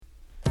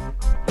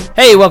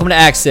Hey, welcome to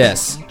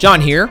Access.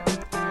 John here.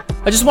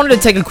 I just wanted to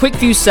take a quick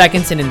few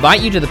seconds and invite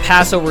you to the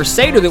Passover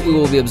Seder that we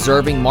will be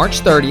observing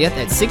March 30th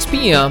at 6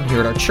 p.m. here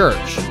at our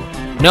church.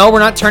 No, we're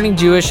not turning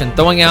Jewish and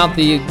throwing out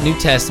the New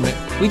Testament.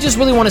 We just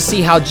really want to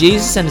see how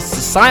Jesus and his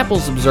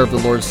disciples observed the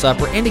Lord's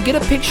Supper and to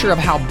get a picture of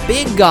how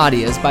big God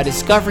is by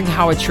discovering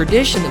how a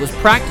tradition that was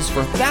practiced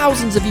for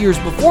thousands of years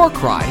before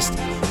Christ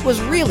was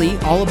really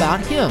all about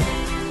him.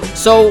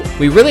 So,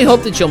 we really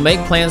hope that you'll make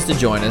plans to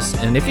join us,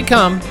 and if you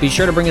come, be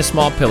sure to bring a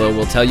small pillow.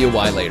 We'll tell you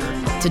why later.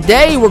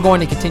 Today, we're going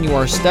to continue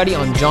our study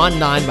on John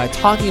 9 by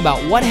talking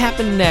about what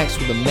happened next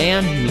with a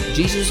man whom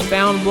Jesus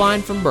found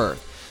blind from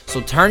birth.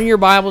 So turn your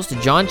Bibles to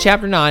John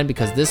chapter 9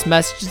 because this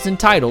message is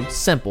entitled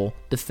Simple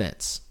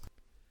Defense.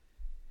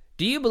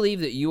 Do you believe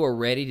that you are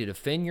ready to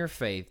defend your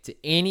faith to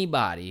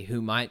anybody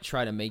who might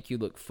try to make you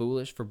look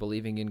foolish for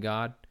believing in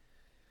God?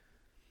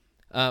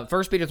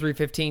 1 Peter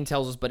 3:15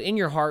 tells us, "But in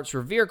your hearts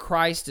revere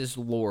Christ as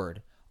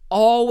Lord.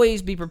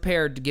 Always be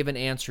prepared to give an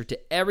answer to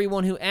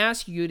everyone who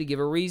asks you to give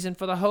a reason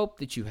for the hope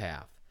that you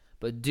have.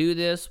 But do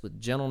this with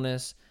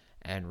gentleness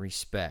and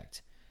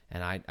respect."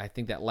 And I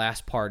think that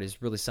last part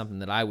is really something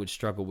that I would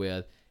struggle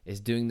with, is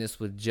doing this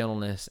with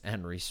gentleness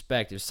and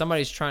respect. If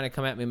somebody's trying to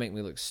come at me and make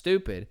me look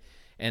stupid,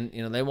 and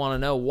they want to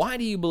know, why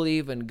do you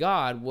believe in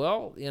God?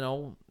 Well,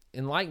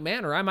 in like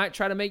manner, I might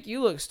try to make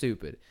you look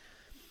stupid.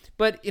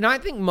 But, I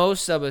think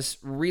most of us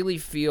really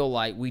feel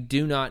like we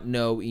do not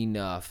know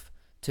enough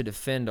to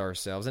defend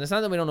ourselves. And it's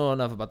not that we don't know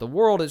enough about the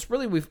world. It's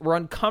really we're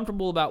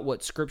uncomfortable about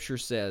what Scripture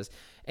says.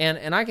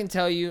 And I can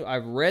tell you,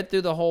 I've read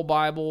through the whole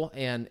Bible,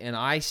 and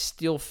I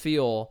still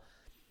feel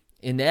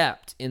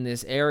inept in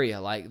this area.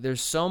 Like,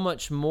 there's so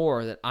much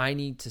more that I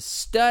need to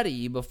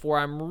study before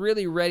I'm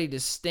really ready to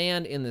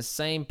stand in the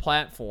same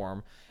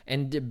platform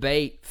and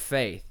debate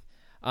faith.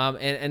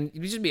 And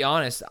just be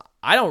honest,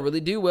 I don't really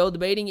do well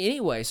debating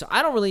anyway, so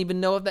I don't really even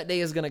know if that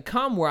day is going to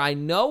come where I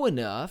know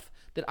enough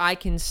that I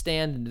can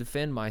stand and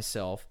defend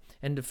myself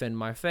and defend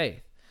my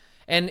faith.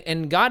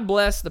 And God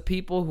bless the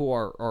people who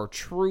are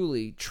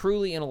truly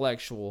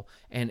intellectual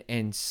and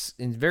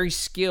very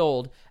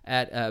skilled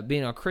at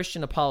being a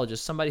Christian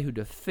apologist, somebody who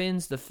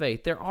defends the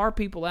faith. There are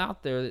people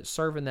out there that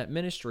serve in that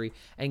ministry,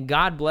 and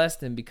God bless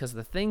them because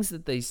the things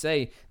that they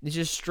say, they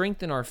just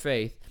strengthen our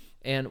faith.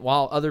 And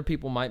while other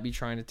people might be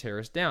trying to tear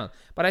us down.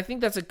 But I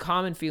think that's a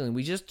common feeling.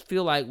 We just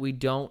feel like we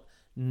don't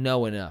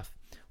know enough.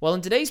 Well,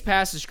 in today's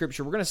passage of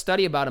Scripture, we're going to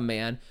study about a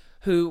man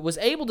who was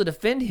able to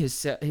defend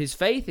his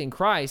faith in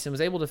Christ and was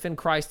able to defend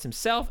Christ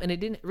himself, and it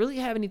didn't really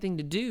have anything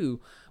to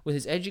do with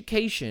his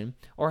education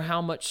or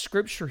how much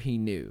Scripture he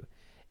knew.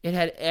 It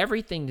had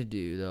everything to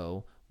do,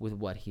 though, with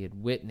what he had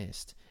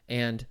witnessed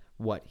and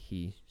what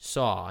he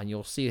saw. And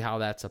you'll see how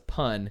that's a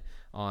pun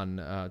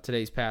on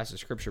today's passage of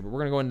Scripture, but we're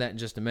going to go into that in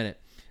just a minute.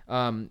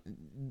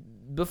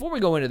 Before we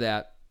go into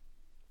that,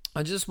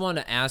 I just want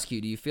to ask you,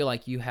 do you feel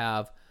like you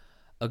have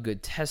a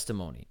good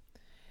testimony?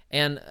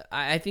 And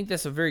I think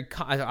that's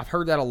I've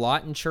heard that a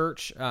lot in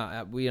church.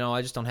 I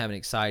just don't have an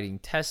exciting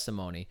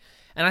testimony.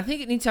 And I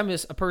think anytime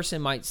a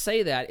person might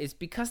say that, it's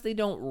because they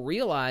don't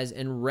realize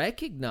and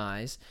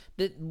recognize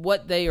that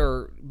what they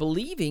are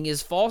believing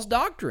is false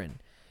doctrine.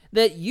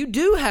 That you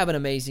do have an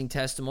amazing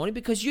testimony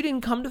because you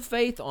didn't come to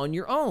faith on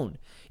your own.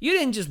 You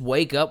didn't just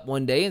wake up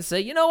one day and say,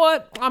 you know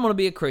what, I'm going to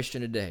be a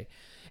Christian today.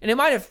 And it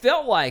might have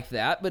felt like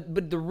that,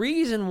 but the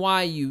reason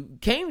why you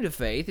came to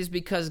faith is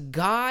because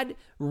God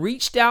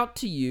reached out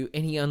to you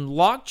and he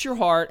unlocked your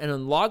heart and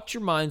unlocked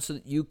your mind so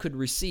that you could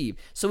receive.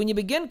 So when you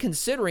begin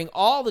considering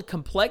all the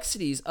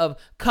complexities of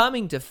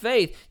coming to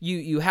faith,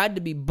 you had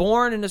to be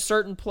born in a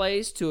certain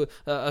place to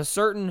a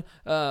certain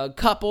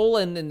couple,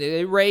 and then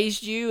they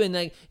raised you,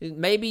 and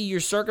maybe your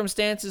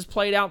circumstances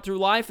played out through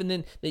life, and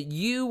then that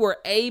you were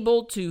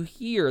able to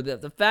hear,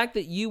 that the fact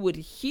that you would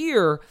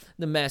hear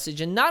the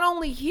message, and not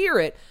only hear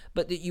it,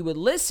 but that you would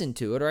listen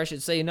to it, or I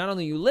should say, not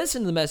only you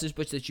listen to the message,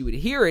 but that you would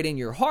hear it in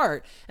your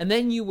heart, and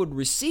then you would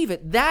receive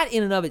it. That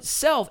in and of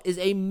itself is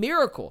a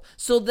miracle.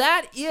 So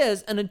that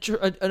is an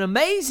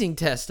amazing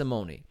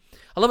testimony.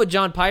 I love what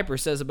John Piper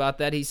says about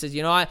that. He says,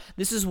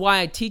 this is why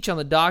I teach on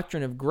the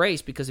doctrine of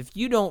grace, because if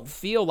you don't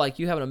feel like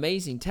you have an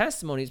amazing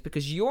testimony, it's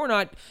because you're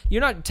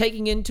not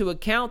taking into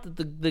account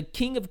that the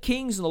King of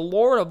Kings and the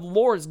Lord of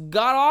Lords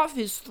got off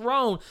his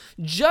throne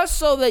just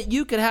so that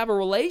you could have a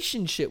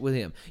relationship with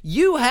him.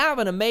 You have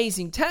an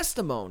amazing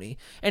testimony,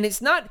 and it's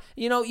not,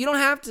 you don't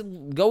have to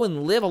go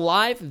and live a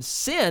life of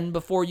sin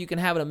before you can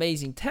have an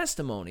amazing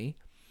testimony.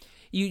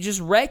 You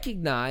just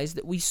recognize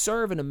that we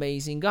serve an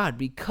amazing God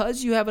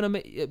because you have an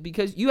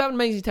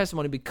amazing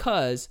testimony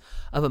because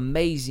of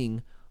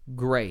amazing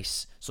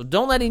grace. So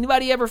don't let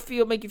anybody ever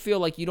make you feel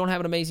like you don't have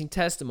an amazing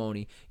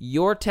testimony.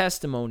 Your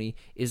testimony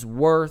is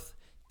worth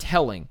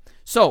telling.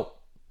 So,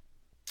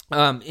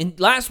 in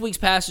last week's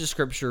passage of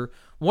Scripture,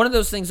 one of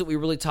those things that we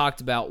really talked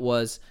about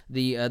was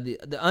the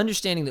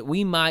understanding that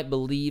we might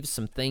believe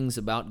some things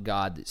about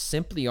God that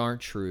simply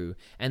aren't true,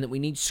 and that we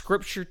need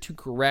Scripture to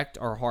correct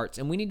our hearts,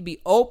 and we need to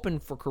be open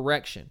for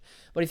correction.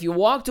 But if you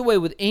walked away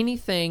with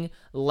anything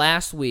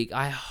last week,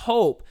 I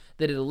hope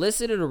that it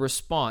elicited a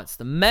response.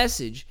 The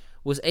message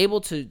was able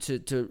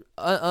to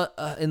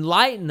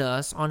enlighten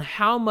us on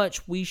how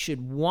much we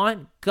should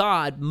want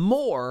God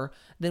more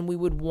than we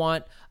would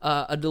want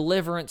a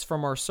deliverance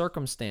from our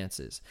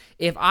circumstances.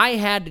 If I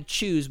had to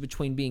choose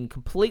between being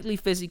completely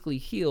physically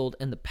healed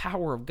and the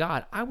power of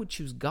God, I would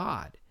choose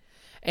God.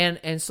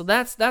 And so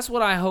that's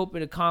what I hope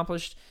it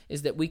accomplished,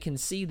 is that we can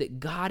see that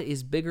God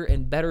is bigger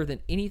and better than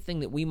anything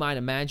that we might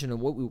imagine or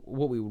what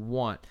we would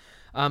want.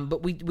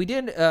 But we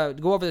did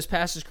go over this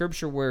passage of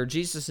Scripture where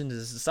Jesus and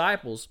his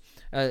disciples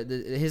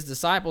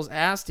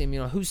asked him,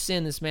 who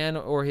sinned, this man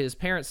or his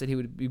parents, that he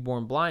would be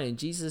born blind? And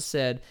Jesus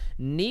said,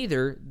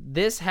 neither.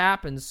 This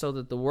happened so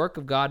that the work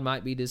of God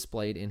might be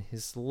displayed in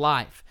his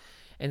life.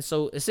 And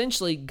so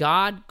essentially,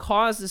 God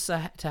caused this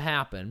to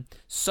happen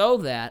so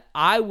that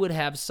I would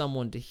have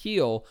someone to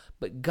heal,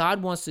 but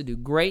God wants to do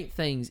great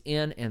things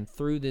in and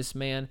through this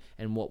man.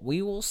 And what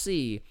we will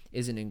see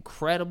is an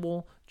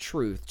incredible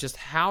truth, just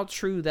how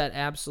true that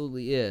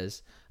absolutely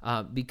is,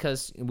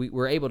 because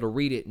we're able to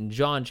read it in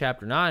John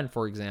chapter 9,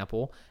 for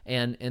example,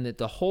 and that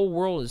the whole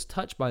world is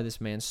touched by this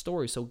man's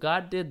story. So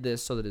God did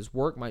this so that his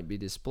work might be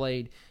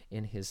displayed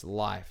in his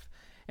life.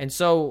 And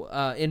so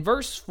in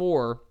verse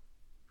 4,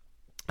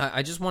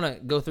 I just want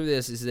to go through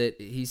this, is that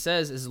he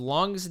says, as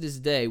long as it is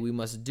day, we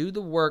must do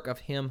the work of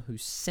him who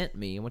sent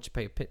me. I want you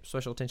to pay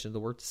special attention to the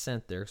word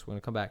sent there, so we're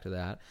going to come back to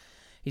that.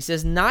 He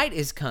says, night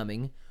is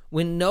coming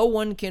when no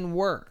one can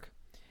work.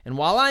 And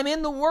while I'm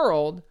in the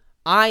world,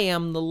 I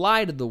am the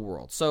light of the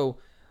world. So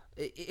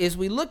as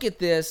we look at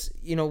this,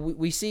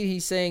 we see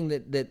he's saying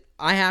that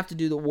I have to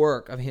do the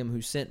work of him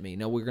who sent me.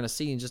 Now, we're going to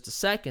see in just a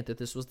second that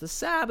this was the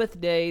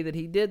Sabbath day that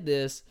he did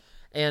this.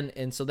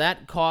 And so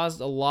that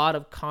caused a lot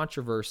of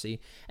controversy.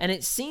 And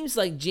it seems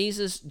like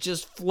Jesus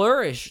just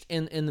flourished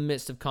in the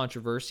midst of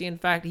controversy. In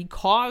fact, he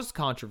caused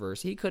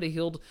controversy. He could have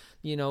healed,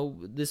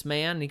 this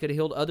man, and he could have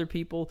healed other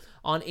people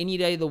on any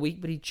day of the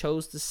week, but he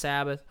chose the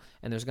Sabbath.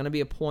 And there's going to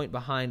be a point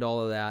behind all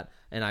of that.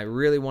 And I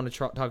really want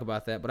to talk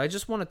about that. But I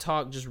just want to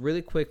talk just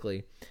really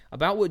quickly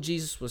about what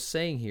Jesus was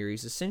saying here.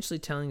 He's essentially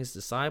telling his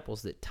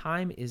disciples that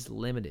time is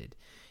limited.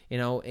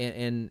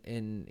 And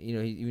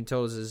he even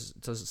told his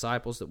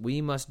disciples that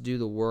we must do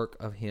the work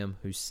of him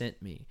who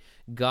sent me.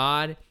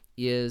 God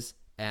is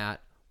at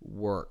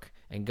work,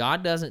 and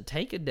God doesn't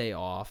take a day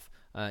off.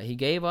 He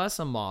gave us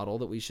a model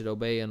that we should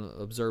obey and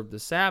observe the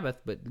Sabbath,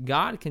 but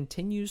God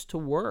continues to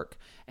work.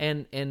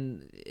 And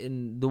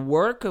the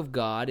work of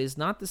God is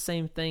not the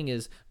same thing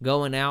as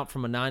going out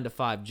from a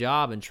 9-to-5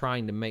 job and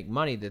trying to make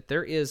money, that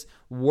there is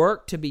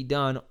work to be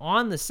done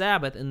on the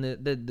Sabbath, and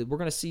that we're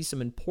going to see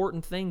some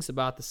important things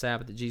about the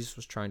Sabbath that Jesus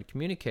was trying to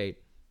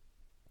communicate.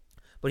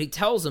 But he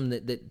tells them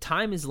that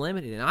time is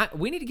limited, and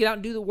we need to get out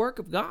and do the work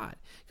of God,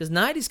 because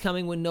night is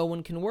coming when no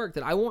one can work,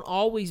 that I won't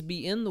always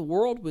be in the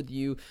world with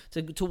you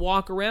to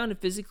walk around and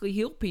physically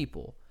heal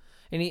people.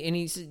 And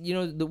he said,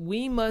 that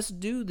we must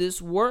do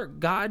this work.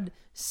 God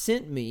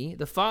sent me,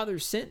 the Father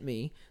sent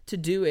me to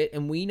do it,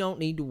 and we don't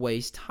need to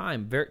waste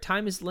time.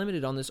 Time is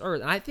limited on this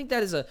earth. And I think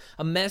that is a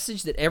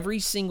message that every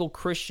single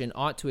Christian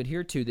ought to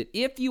adhere to, that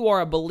if you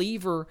are a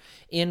believer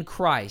in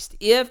Christ,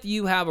 if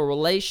you have a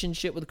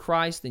relationship with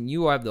Christ, then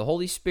you have the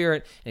Holy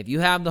Spirit. And if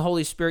you have the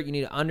Holy Spirit, you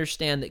need to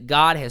understand that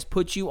God has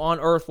put you on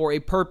earth for a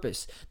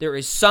purpose. There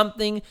is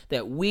something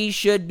that we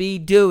should be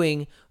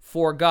doing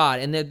for God,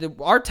 and that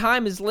our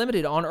time is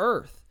limited on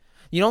earth.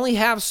 You only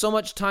have so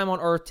much time on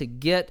earth to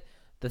get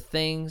the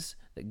things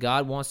that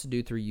God wants to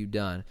do through you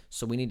done.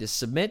 So we need to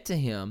submit to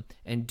him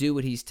and do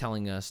what he's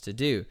telling us to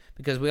do,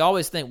 because we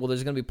always think, well,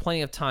 there's going to be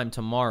plenty of time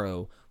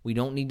tomorrow. We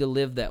don't need to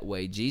live that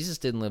way. Jesus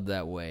didn't live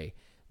that way.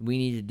 We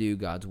need to do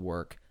God's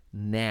work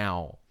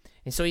now.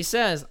 And so he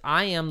says,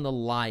 I am the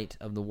light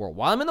of the world.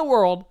 While I'm in the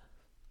world,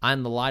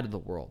 I'm the light of the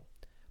world.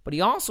 But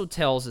he also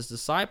tells his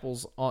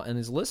disciples and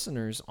his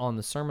listeners on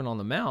the Sermon on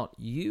the Mount,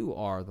 you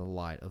are the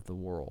light of the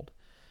world.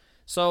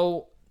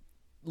 So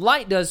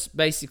light does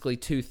basically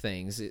two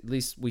things, at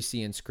least we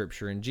see in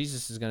Scripture, and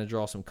Jesus is going to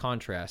draw some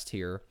contrast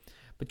here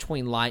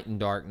between light and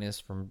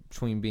darkness,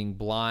 between being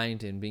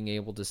blind and being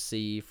able to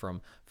see,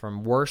 from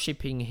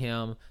worshiping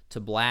him to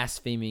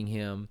blaspheming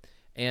him.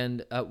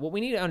 And what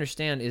we need to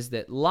understand is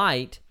that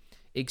light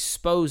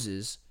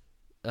exposes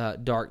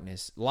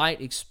darkness. Light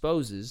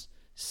exposes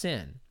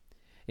sin.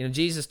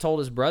 Jesus told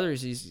his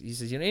brothers, he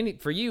says,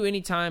 for you,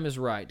 any time is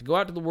right. To go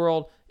out to the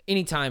world,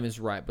 any time is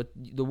right. But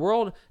the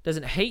world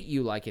doesn't hate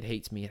you like it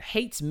hates me. It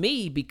hates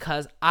me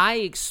because I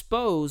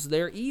expose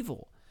their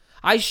evil.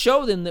 I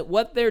show them that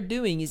what they're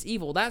doing is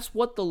evil. That's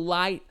what the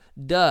light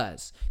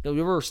does. You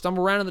ever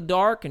stumble around in the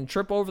dark and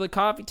trip over the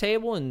coffee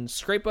table and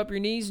scrape up your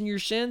knees and your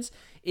shins?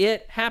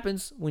 It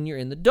happens when you're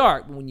in the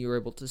dark. But when you're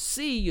able to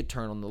see, you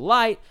turn on the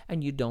light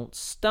and you don't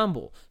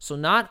stumble. So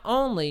not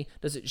only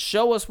does it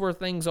show us where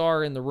things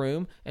are in the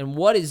room and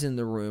what is in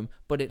the room,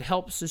 but it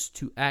helps us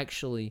to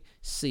actually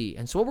see.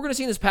 And so what we're going to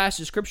see in this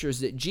passage of Scripture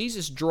is that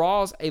Jesus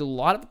draws a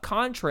lot of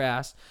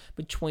contrast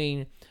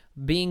between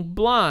being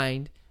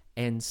blind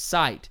and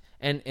sight.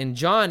 And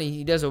John,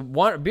 he does a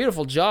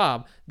beautiful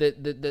job.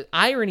 The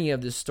irony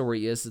of this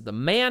story is that the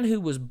man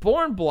who was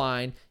born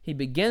blind, he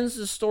begins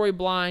the story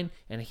blind,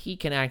 and he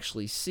can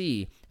actually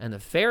see. And the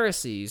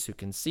Pharisees, who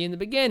can see in the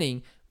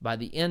beginning, by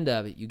the end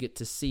of it, you get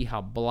to see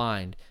how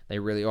blind they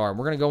really are. And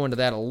we're going to go into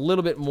that a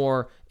little bit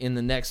more in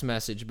the next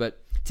message.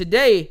 But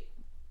today,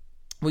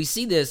 we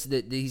see this,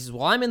 that he says,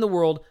 well, I'm in the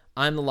world,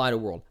 I'm the light of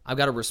the world. I've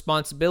got a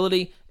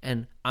responsibility,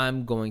 and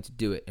I'm going to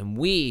do it. And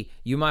we,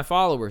 you my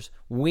followers,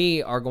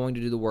 we are going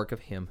to do the work of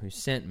him who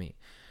sent me.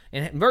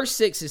 And in verse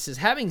 6, it says,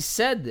 having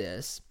said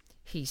this,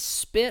 he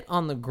spit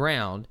on the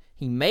ground,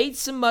 he made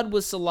some mud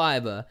with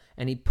saliva,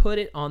 and he put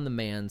it on the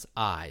man's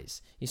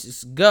eyes. He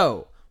says,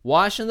 go,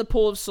 wash in the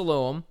pool of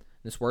Siloam.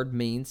 This word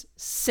means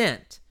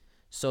sent.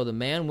 So the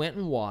man went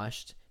and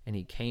washed, and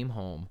he came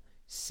home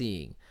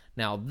seeing.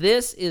 Now,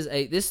 this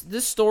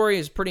story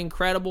is pretty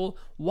incredible.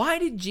 Why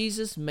did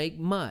Jesus make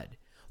mud?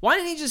 Why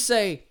didn't he just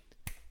say,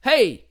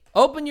 hey,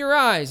 open your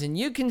eyes and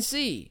you can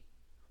see?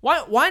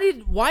 Why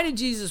did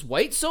Jesus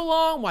wait so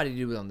long? Why did he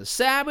do it on the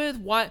Sabbath?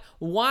 Why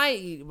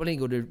did he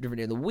go to a different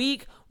day of the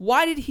week?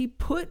 Why did he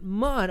put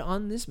mud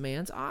on this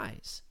man's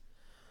eyes?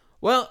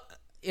 Well,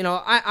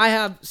 I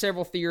have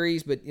several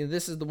theories, but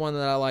this is the one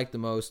that I like the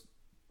most.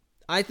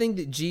 I think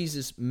that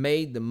Jesus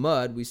made the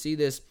mud. We see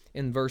this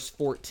in verse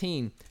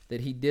 14,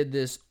 that he did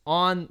this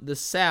on the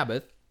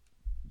Sabbath.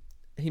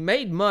 He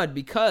made mud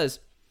because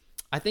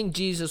I think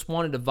Jesus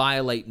wanted to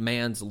violate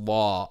man's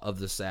law of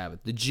the Sabbath,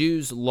 the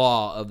Jews'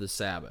 law of the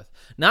Sabbath.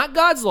 Not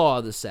God's law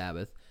of the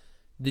Sabbath,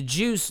 the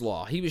Jews'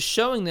 law. He was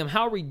showing them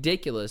how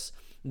ridiculous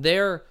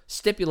their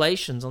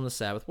stipulations on the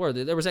Sabbath were.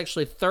 There was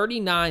actually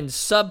 39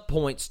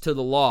 subpoints to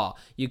the law.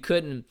 You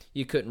couldn't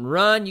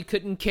run, you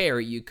couldn't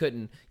carry, you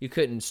couldn't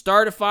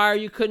start a fire,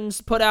 you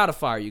couldn't put out a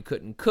fire, you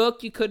couldn't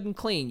cook, you couldn't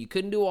clean, you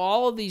couldn't do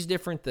all of these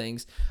different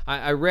things.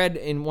 I read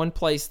in one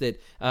place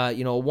that a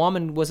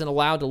woman wasn't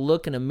allowed to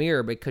look in a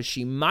mirror because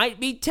she might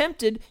be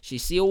tempted. She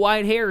see a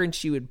white hair and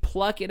she would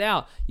pluck it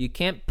out. You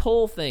can't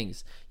pull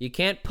things, you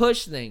can't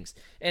push things,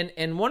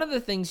 and one of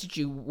the things that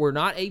you were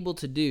not able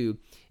to do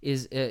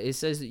is it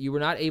says that you were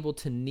not able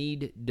to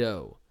knead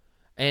dough.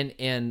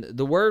 And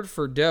the word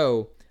for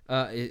dough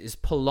is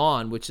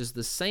polon, which is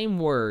the same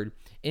word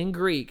in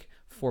Greek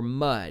for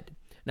mud.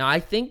 Now, I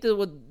think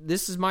that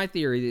this is my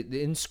theory, that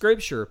in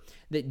Scripture,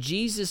 that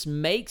Jesus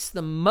makes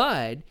the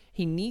mud,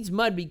 he needs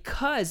mud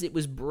because it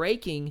was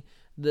breaking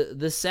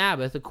the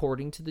Sabbath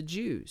according to the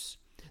Jews.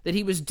 That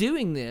he was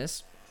doing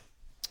this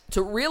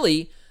to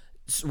really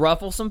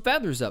ruffle some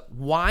feathers up.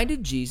 Why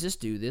did Jesus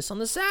do this on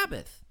the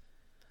Sabbath?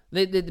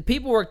 The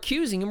people were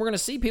accusing him, we're going to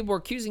see people were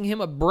accusing him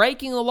of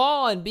breaking the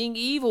law and being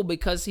evil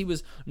because he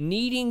was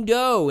kneading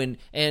dough and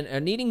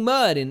kneading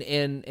mud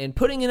and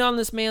putting it on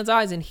this man's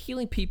eyes and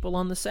healing people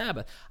on the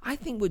Sabbath. I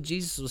think what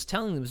Jesus was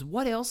telling them is,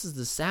 what else is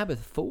the Sabbath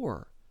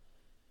for?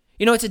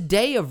 It's a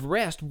day of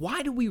rest.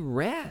 Why do we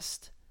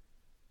rest?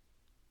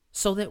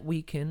 So that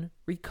we can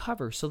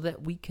recover, so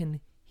that we can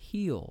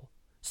heal,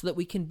 so that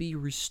we can be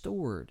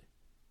restored.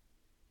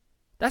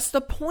 That's the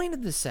point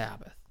of the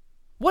Sabbath.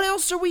 What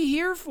else are we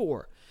here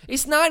for?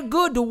 It's not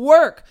good to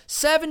work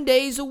 7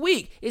 days a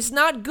week. It's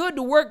not good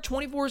to work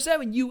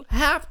 24/7. You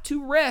have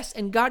to rest,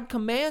 and God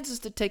commands us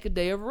to take a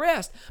day of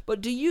rest.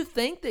 But do you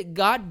think that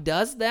God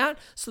does that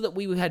so that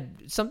we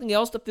had something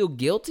else to feel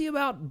guilty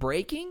about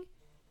breaking?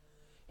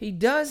 He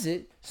does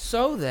it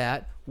so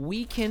that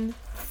we can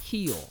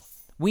heal.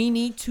 We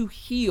need to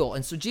heal.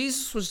 And so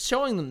Jesus was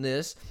showing them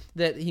this,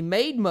 that he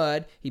made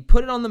mud, he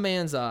put it on the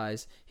man's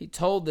eyes, he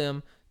told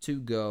them to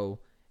go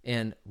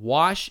and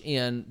wash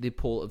in the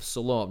pool of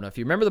Siloam. Now, if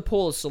you remember the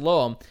pool of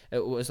Siloam,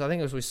 I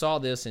think as we saw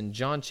this in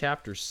John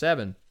chapter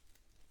 7,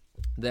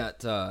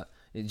 that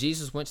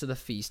Jesus went to the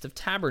Feast of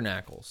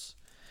Tabernacles.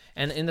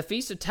 And in the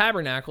Feast of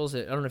Tabernacles,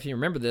 I don't know if you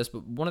remember this,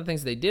 but one of the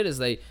things they did is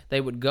they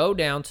would go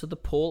down to the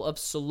pool of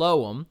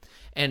Siloam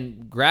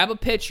and grab a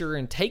pitcher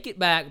and take it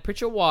back, a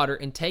pitcher of water,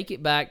 and take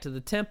it back to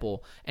the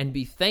temple and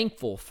be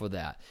thankful for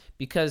that.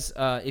 Because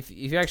if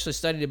you actually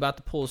studied about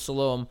the pool of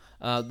Siloam,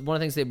 one of the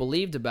things they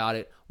believed about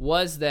it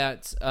was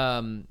that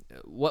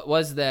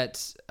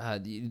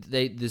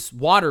this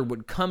water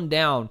would come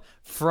down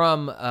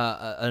from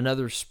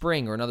another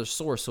spring or another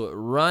source, so it would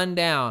run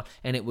down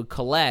and it would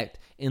collect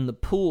in the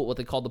pool, what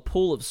they call the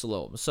pool of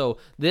Siloam. So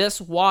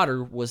this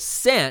water was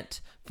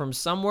sent from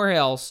somewhere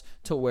else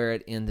to where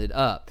it ended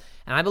up.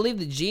 And I believe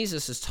that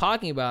Jesus is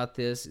talking about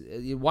this.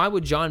 Why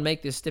would John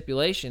make this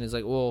stipulation? It's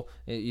like, well,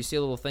 you see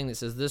a little thing that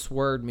says this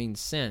word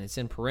means sent. It's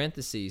in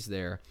parentheses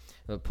there.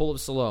 The pool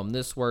of Siloam,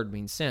 this word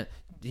means sent.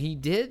 He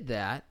did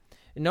that.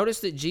 And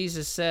notice that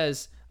Jesus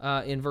says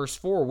in verse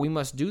 4, we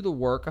must do the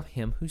work of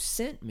him who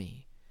sent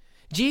me.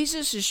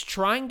 Jesus is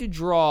trying to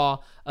draw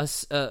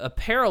a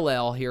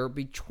parallel here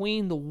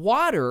between the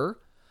water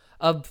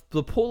of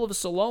the pool of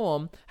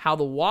Siloam, how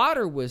the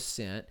water was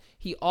sent.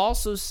 He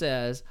also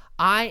says,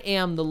 I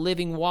am the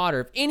living water.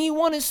 If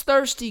anyone is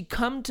thirsty,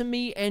 come to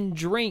me and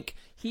drink.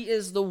 He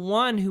is the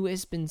one who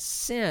has been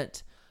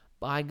sent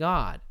by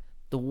God.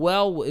 The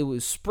well, it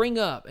would spring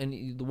up,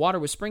 and the water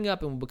would spring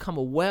up and would become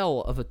a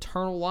well of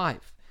eternal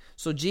life.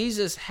 So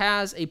Jesus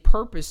has a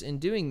purpose in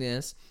doing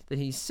this, that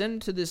he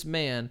sent to this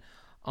man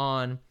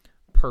on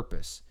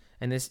purpose.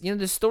 And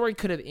this story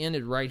could have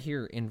ended right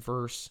here in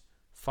verse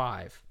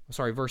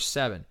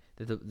 7,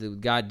 that the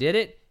God did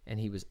it, and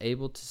he was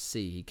able to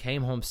see. He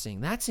came home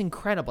seeing. That's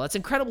incredible. That's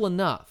incredible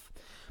enough.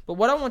 But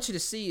what I want you to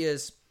see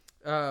is,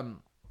 this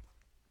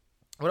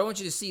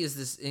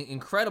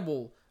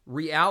incredible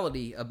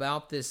reality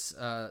about this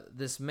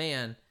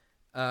man.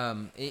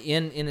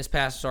 In this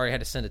passage, sorry, I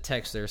had to send a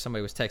text there.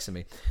 Somebody was texting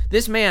me.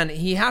 This man,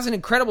 he has an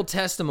incredible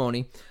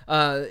testimony,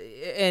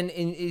 and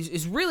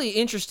it's really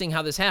interesting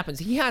how this happens.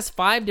 He has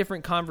 5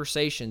 different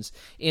conversations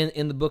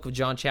in the book of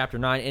John chapter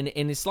 9,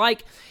 and it's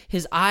like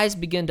his eyes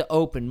begin to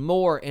open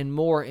more and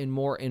more and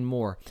more and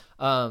more.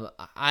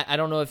 I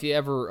don't know if you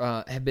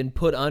ever have been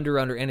put under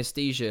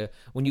anesthesia.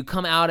 When you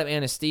come out of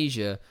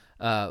anesthesia,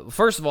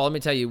 first of all, let me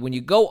tell you, when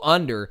you go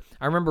under,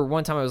 I remember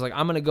one time I was like,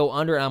 I'm going to go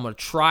under and I'm going to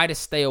try to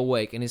stay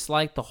awake. And it's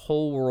like the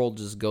whole world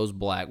just goes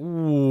black.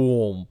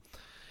 Whoom.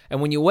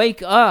 And when you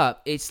wake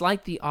up, it's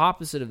like the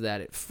opposite of that.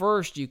 At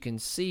first, you can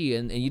see,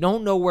 and you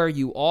don't know where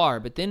you are.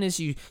 But then as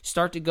you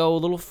start to go a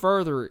little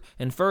further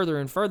and further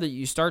and further,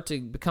 you start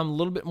to become a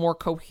little bit more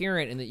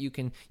coherent, and that you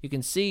can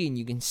see and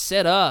you can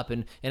sit up.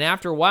 And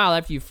after a while,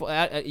 after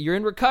you're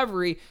in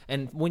recovery,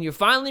 and when you're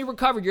finally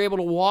recovered, you're able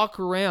to walk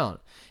around.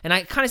 And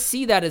I kind of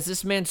see that as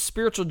this man's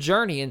spiritual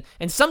journey.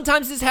 And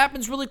sometimes this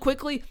happens really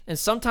quickly, and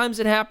sometimes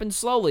it happens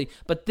slowly.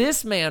 But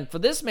for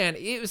this man,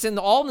 it was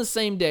all in the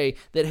same day,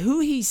 that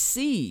who he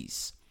sees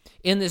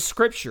in this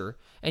scripture,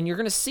 and you're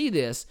going to see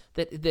this,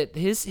 that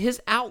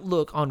his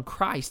outlook on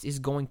Christ is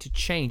going to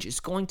change.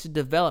 It's going to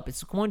develop.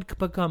 It's going to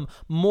become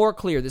more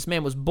clear. This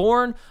man was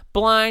born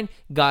blind.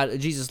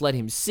 Jesus let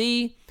him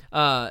see,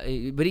 but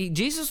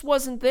Jesus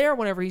wasn't there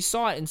whenever he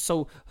saw it. And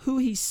so who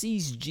he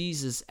sees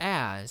Jesus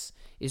as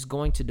is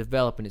going to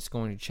develop, and it's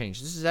going to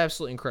change. This is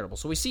absolutely incredible.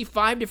 So we see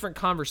 5 different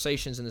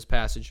conversations in this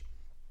passage.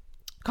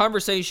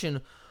 Conversation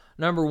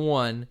number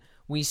 1,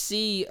 we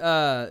see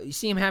you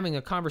see him having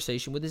a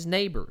conversation with his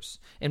neighbors.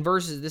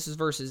 This is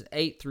verses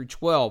 8 through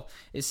 12.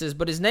 It says,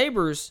 "But his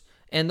neighbors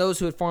and those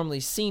who had formerly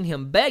seen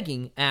him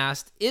begging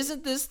asked,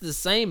 'Isn't this the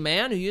same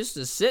man who used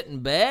to sit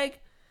and beg?'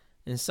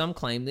 And some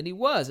claimed that he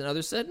was, and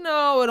others said,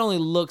 'No, it only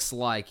looks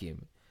like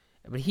him.'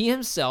 But he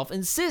himself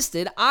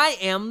insisted, 'I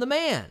am the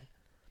man.'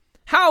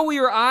 'How were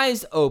your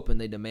eyes open?'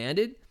 they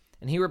demanded.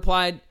 And he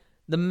replied,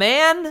 'The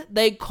man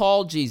they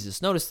call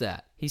Jesus.'" Notice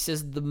that. He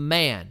says, "The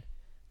man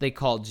they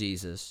called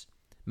Jesus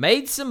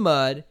made some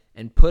mud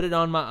and put it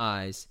on my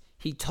eyes.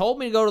 He told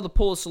me to go to the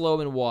pool of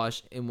Siloam and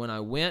wash, and when I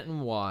went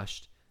and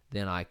washed,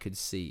 then I could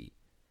see."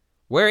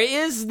 "Where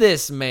is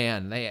this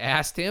man?" they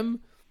asked him.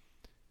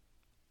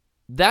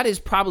 That is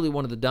probably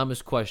one of the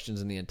dumbest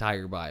questions in the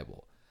entire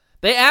Bible.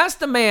 They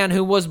asked a man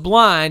who was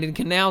blind and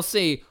can now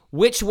see,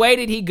 "Which way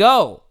did he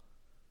go?"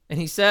 And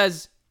he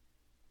says,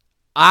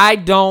 "I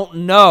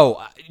don't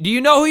know." Do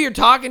you know who you're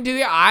talking to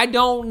here? I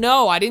don't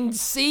know. I didn't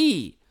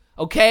see.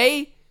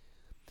 Okay?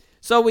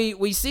 So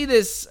we see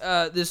this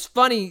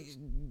funny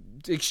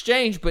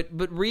exchange, but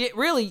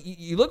really,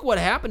 you look what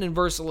happened in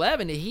verse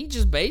 11. He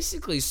just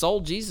basically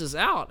sold Jesus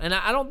out. And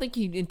I don't think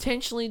he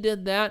intentionally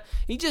did that.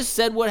 He just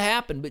said what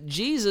happened. But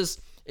Jesus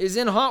is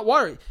in hot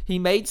water. He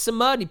made some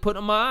mud and he put it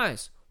on my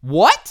eyes.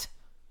 What?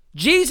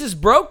 Jesus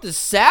broke the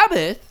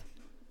Sabbath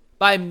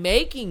by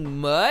making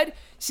mud?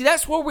 See,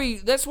 that's where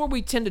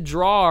we tend to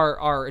draw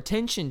our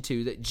attention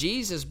to, that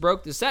Jesus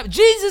broke the Sabbath.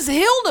 Jesus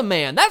healed a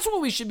man. That's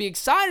what we should be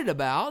excited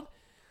about.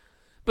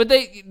 But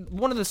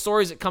one of the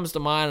stories that comes to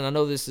mind, and I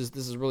know this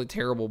is really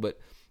terrible, but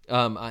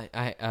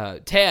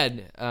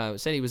Ted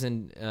said he was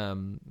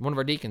in one of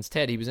our deacons.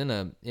 Ted, he was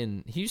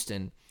in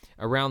Houston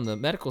around the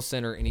medical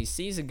center, and he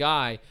sees a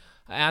guy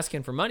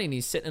asking for money, and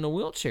he's sitting in a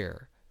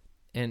wheelchair,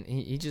 and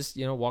he just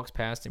walks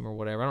past him or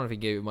whatever. I don't know if he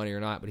gave him money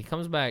or not, but he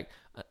comes back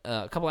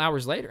a couple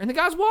hours later, and the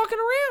guy's walking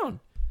around.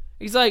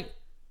 He's like,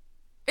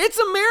 "It's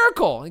a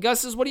miracle." And the guy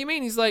says, "What do you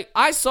mean?" He's like,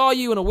 "I saw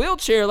you in a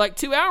wheelchair like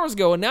 2 hours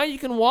ago, and now you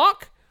can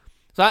walk."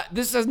 So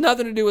this has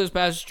nothing to do with this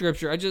passage of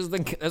scripture. I just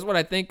think that's what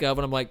I think of,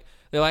 and I'm like,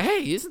 they're like,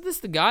 "Hey, isn't this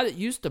the guy that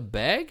used to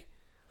beg?"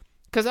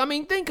 Because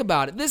think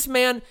about it. This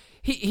man,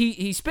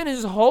 he spent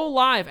his whole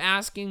life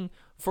asking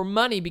for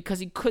money because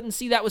he couldn't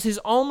see. That was his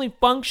only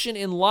function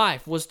in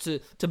life, was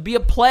to be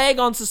a plague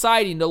on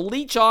society and to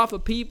leech off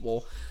of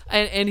people.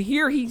 And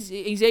here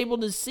he's able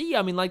to see.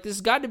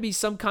 There's got to be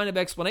some kind of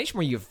explanation.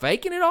 Were you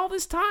faking it all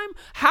this time?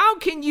 How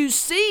can you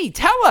see?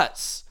 Tell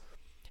us.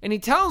 And he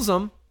tells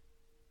them,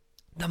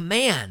 "The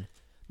man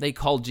they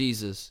called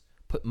Jesus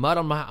put mud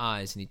on my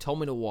eyes, and he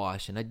told me to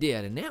wash, and I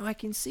did, and now I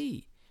can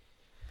see."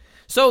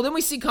 So then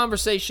we see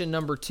conversation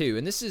number 2,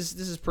 and this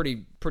is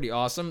pretty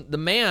awesome. The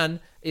man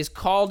is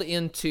called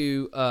in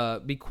to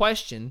be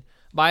questioned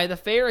by the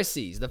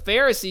Pharisees. The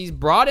Pharisees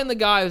brought in the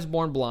guy who was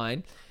born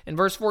blind, and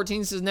verse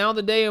 14 says, "Now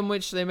the day in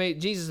which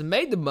Jesus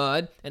made the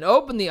mud and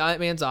opened the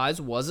man's eyes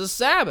was a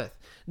Sabbath.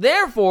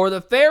 Therefore the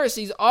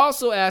Pharisees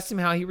also asked him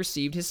how he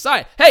received his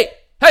sight." Hey,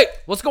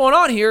 what's going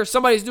on here?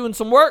 Somebody's doing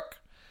some work.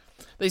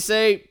 They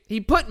say, "He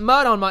put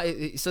mud on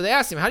my..." So they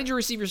asked him, "How did you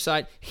receive your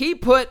sight?" "He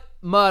put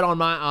mud on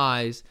my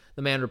eyes.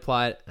 The man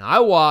replied, and I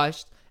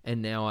washed,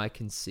 and now I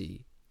can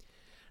see.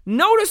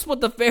 Notice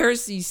what the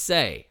Pharisees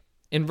say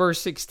in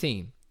verse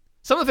 16.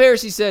 Some of the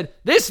Pharisees said,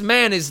 this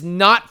man is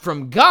not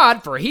from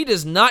God, for he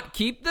does not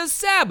keep the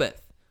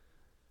Sabbath.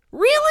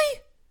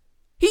 Really?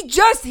 He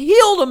just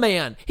healed a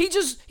man. He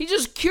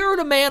just cured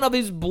a man of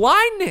his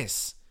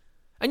blindness.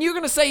 And you're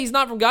going to say he's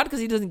not from God because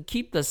he doesn't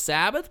keep the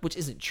Sabbath, which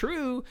isn't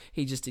true.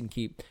 He just didn't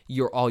keep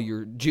all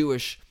your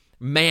Jewish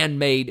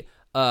man-made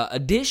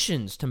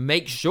additions to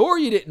make sure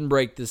you didn't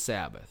break the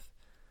Sabbath.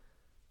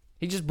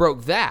 He just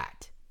broke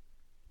that.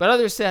 But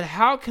others said,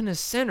 how can a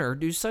sinner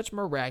do such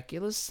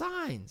miraculous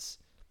signs?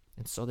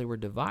 And so they were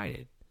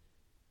divided.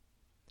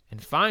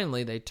 And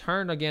finally, they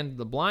turned again to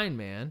the blind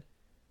man.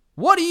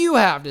 What do you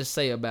have to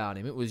say about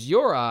him? It was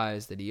your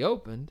eyes that he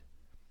opened.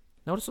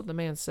 Notice what the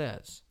man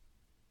says.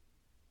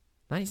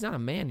 Now, he's not a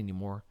man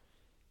anymore.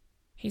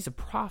 He's a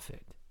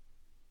prophet.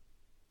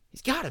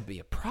 He's got to be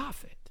a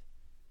prophet.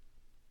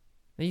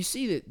 Now, you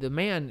see that the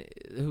man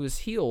who was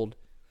healed,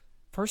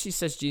 first he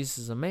says Jesus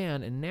is a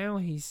man, and now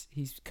he's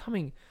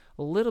coming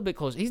a little bit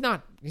closer. He's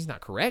not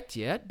correct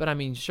yet, but I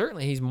mean,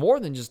 certainly he's more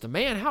than just a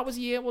man. How was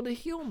he able to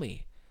heal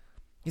me?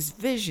 His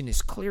vision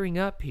is clearing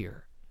up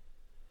here.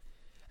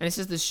 And it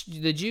says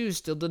the Jews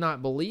still did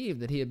not believe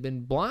that he had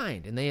been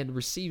blind, and they had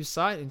received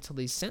sight until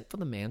they sent for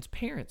the man's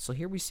parents. So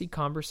here we see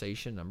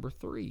conversation number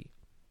 3.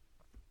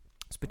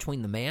 It's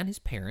between the man, his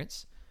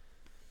parents,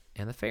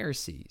 and the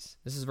Pharisees.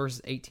 This is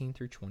verses 18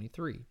 through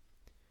 23.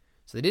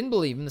 So they didn't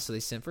believe him, so they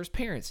sent for his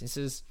parents. And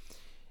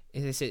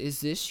they said,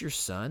 is this your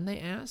son, they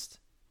asked?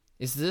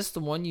 Is this the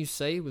one you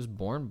say was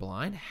born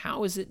blind?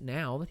 How is it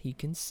now that he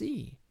can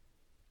see?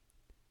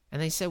 And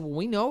they said, well,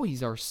 we know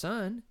he's our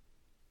son.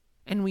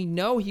 And we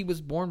know he was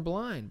born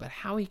blind, but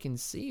how he can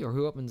see or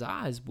who opens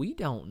eyes, we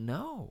don't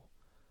know.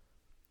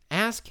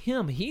 Ask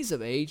him, he's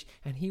of age,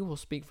 and he will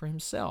speak for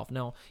himself.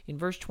 Now, in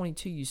verse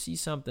 22, you see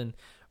something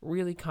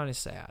really kind of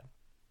sad.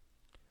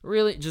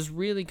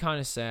 Really kind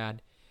of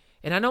sad.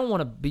 And I don't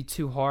want to be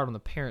too hard on the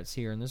parents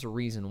here, and there's a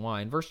reason why.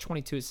 In verse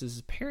 22, it says,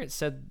 his parents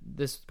said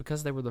this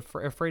because they were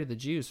afraid of the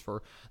Jews,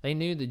 for they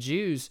knew the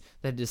Jews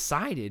that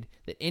decided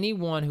that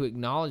anyone who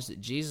acknowledged that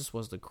Jesus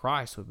was the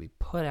Christ would be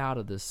put out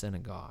of the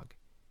synagogue.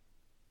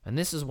 And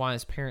this is why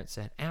his parents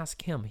said,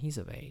 ask him, he's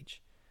of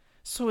age.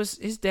 So his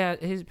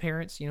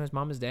parents, his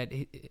mom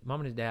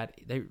and his dad,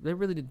 they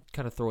really did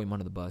kind of throw him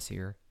under the bus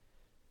here.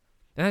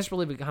 And that's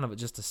really kind of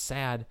just a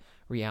sad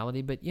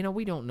reality, but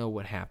we don't know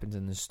what happens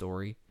in this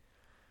story.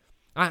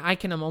 I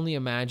can only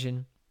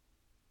imagine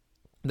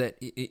that,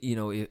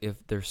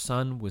 if their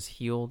son was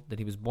healed, that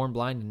he was born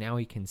blind and now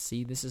he can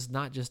see, this is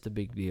not just a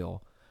big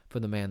deal for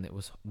the man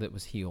that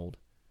was healed.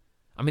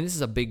 I mean, this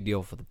is a big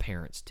deal for the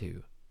parents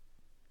too.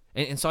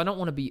 And so I don't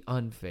want to be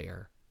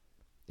unfair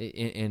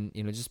and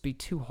just be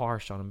too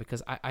harsh on them,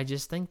 because I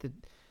just think that,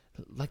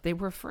 like, they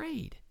were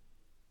afraid.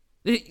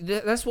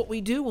 That's what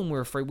we do when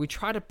we're afraid. We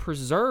try to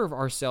preserve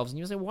ourselves. And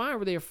you say, why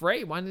were they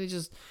afraid? Why didn't they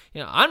just,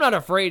 I'm not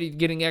afraid of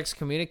getting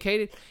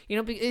excommunicated.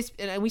 And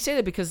we say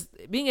that because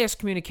being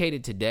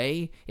excommunicated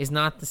today is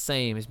not the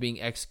same as being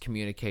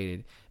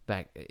excommunicated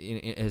back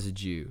as a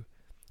Jew.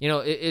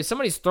 If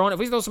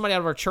we throw somebody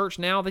out of our church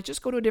now, they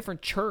just go to a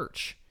different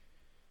church.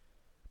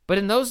 But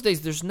in those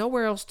days, there's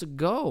nowhere else to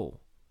go.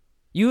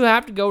 You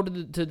have to go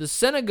to the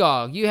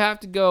synagogue. You have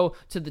to go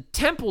to the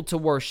temple to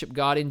worship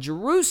God in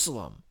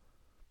Jerusalem.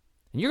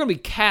 And you're going to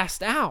be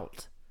cast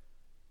out.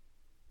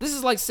 This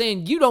is like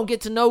saying you don't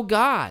get to know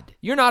God.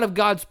 You're not of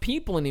God's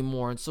people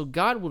anymore, and so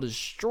God will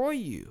destroy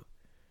you.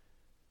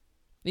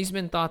 These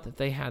men thought that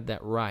they had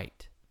that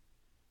right,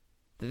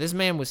 that this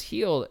man was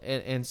healed,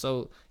 and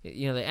so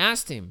they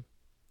asked him,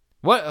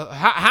 "What?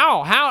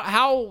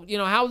 How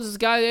is this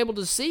guy able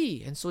to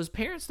see?" And so his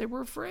parents, they were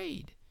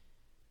afraid,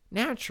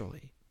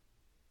 naturally.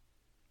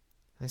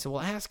 And they said,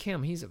 "Well, ask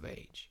him; he's of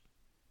age."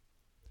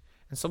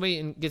 And so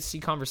we get to see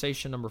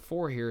conversation number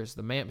 4 here is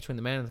between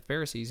the man and the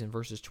Pharisees in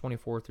verses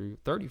 24 through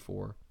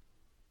 34.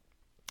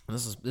 And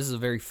this is a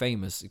very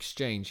famous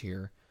exchange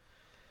here.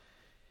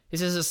 It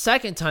says, the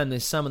second time they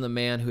summoned the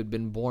man who had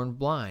been born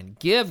blind.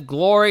 "Give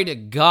glory to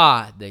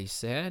God," they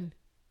said.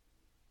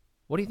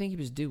 What do you think he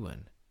was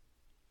doing?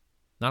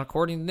 Not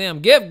according to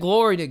them. "Give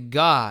glory to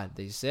God,"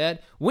 they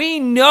said. "We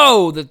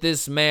know that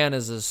this man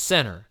is a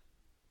sinner."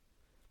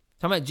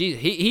 Talking about Jesus,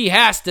 he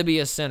has to be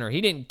a sinner.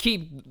 He didn't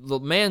keep the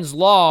man's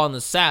law on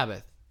the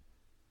Sabbath.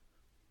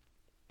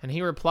 And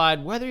he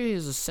replied, "Whether he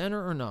is a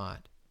sinner or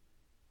not,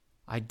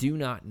 I do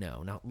not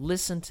know." Now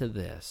listen to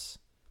this,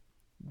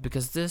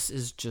 because this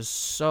is just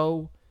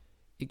so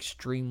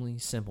extremely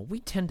simple. We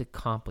tend to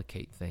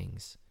complicate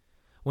things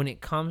when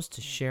it comes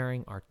to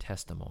sharing our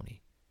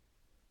testimony.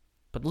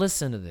 But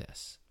listen to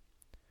this.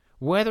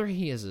 "Whether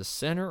he is a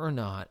sinner or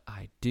not,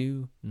 I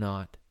do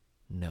not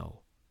know.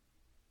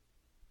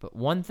 But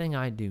one thing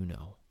I do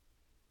know,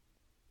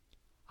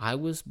 I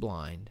was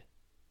blind,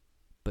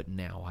 but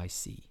now I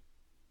see."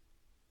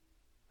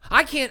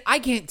 I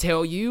can't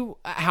tell you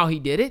how he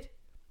did it.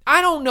 I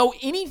don't know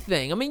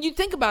anything. I mean, you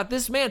think about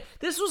this man.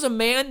 This was a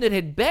man that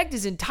had begged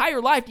his entire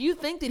life. Do you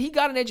think that he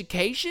got an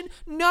education?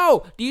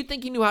 No. Do you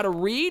think he knew how to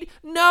read?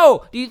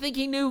 No. Do you think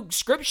he knew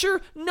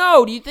scripture?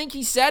 No. Do you think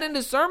he sat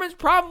into sermons?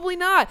 Probably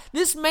not.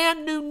 This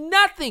man knew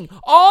nothing.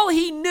 All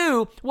he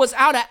knew was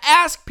how to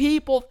ask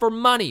people for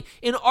money.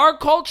 In our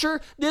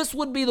culture, this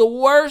would be the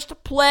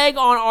worst plague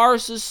on our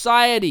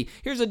society.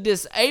 Here's a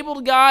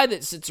disabled guy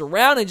that sits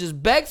around and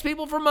just begs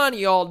people for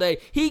money all day.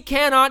 He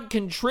cannot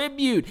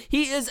contribute.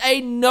 He is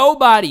a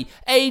nobody,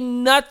 a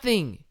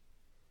nothing.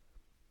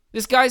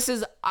 This guy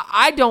says,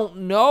 I don't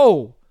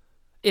know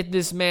if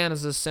this man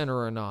is a sinner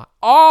or not.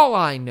 All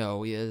I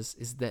know is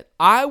that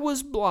I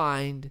was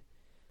blind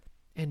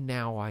and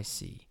now I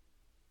see.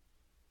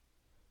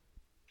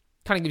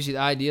 Kind of gives you the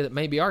idea that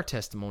maybe our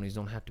testimonies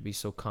don't have to be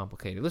so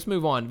complicated. Let's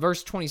move on.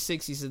 Verse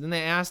 26, he said, then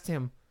they asked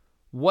him,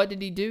 what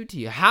did he do to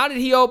you? How did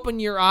he open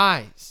your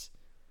eyes?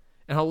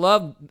 And I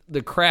love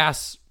the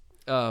crass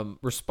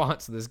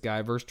response to this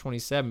guy, verse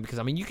 27, because,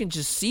 I mean, you can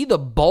just see the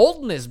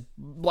boldness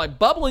like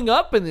bubbling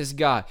up in this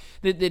guy,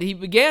 that he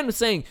began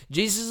saying,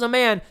 Jesus is a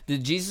man, that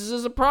Jesus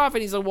is a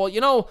prophet. He's like,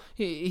 well,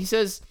 he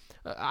says,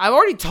 I've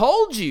already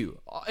told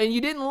you, and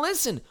you didn't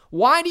listen.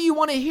 Why do you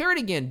want to hear it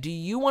again? Do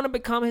you want to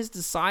become his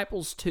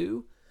disciples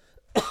too?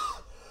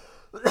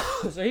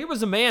 So he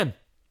was a man,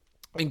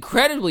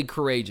 incredibly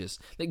courageous,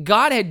 that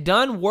God had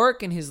done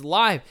work in his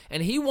life,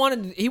 and he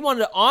wanted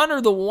to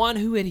honor the one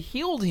who had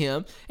healed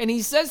him. And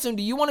he says to him,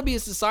 do you want to be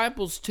his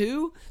disciples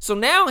too? So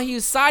now he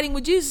is siding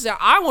with Jesus.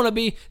 I want to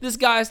be this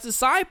guy's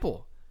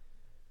disciple.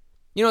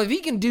 If he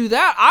can do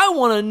that, I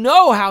want to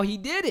know how he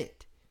did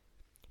it.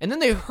 And then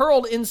they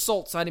hurled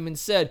insults at him and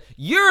said,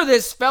 you're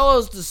this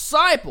fellow's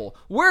disciple.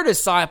 We're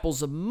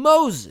disciples of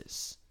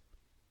Moses.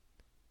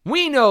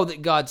 We know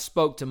that God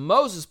spoke to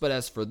Moses, but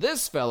as for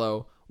this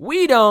fellow,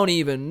 we don't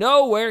even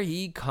know where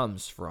he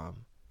comes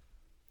from.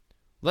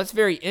 Well, that's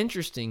very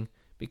interesting,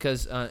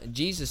 because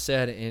Jesus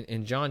said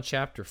in John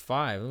chapter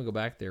 5, let me go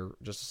back there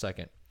just a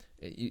second.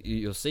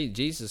 You'll see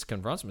Jesus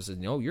confronts him and says,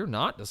 no, you're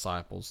not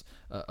disciples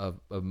of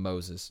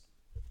Moses.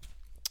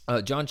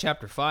 John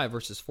chapter 5,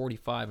 verses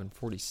 45 and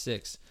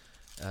 46,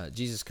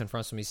 Jesus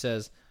confronts him. He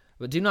says,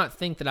 but do not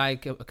think that I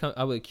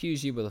will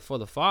accuse you before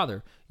the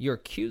Father. Your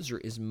accuser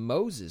is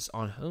Moses,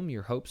 on whom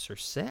your hopes are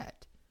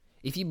set.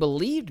 If you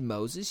believed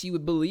Moses, you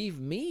would believe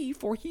me,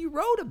 for he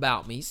wrote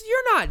about me. He says,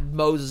 you're not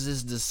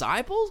Moses'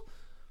 disciple.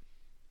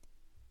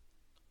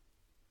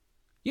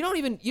 You don't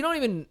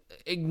even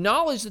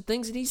acknowledge the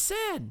things that he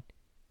said.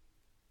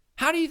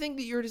 How do you think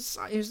that you're his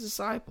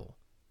disciple?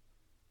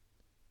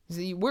 He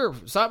said, we're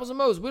disciples of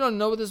Moses. We don't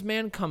know where this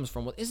man comes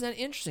from. Well, isn't that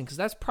interesting? Because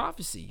that's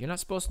prophecy. You're not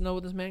supposed to know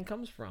where this man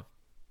comes from.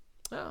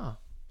 Oh, how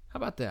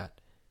about that?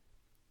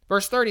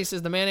 Verse 30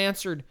 says, the man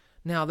answered,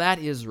 now that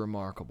is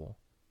remarkable.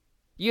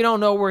 You don't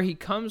know where he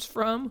comes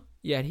from,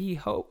 yet he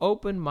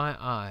opened my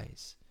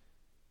eyes.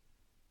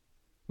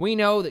 We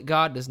know that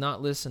God does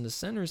not listen to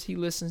sinners. He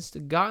listens to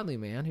godly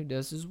man who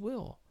does his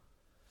will.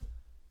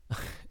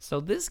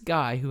 So this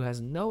guy who has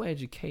no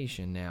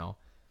education now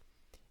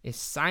is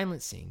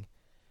silencing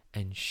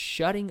and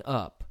shutting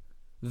up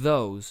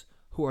those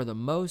who are the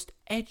most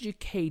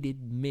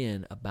educated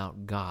men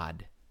about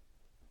God.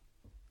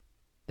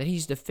 That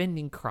he's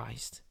defending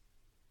Christ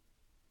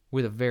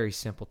with a very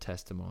simple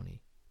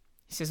testimony.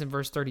 He says in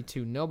verse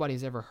 32,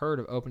 nobody's ever heard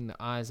of opening the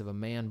eyes of a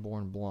man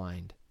born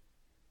blind.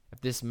 If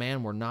this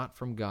man were not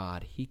from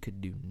God, he could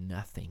do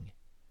nothing.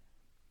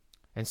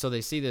 And so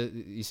you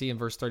see in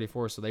verse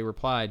 34, so they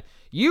replied,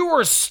 you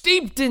were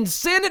steeped in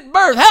sin at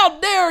birth. How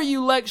dare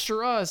you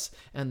lecture us?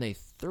 And they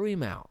threw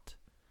him out.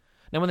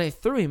 Now, when they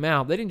threw him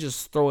out, they didn't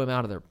just throw him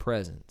out of their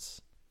presence.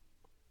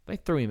 They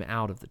threw him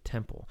out of the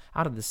temple,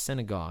 out of the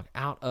synagogue,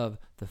 out of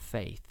the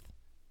faith.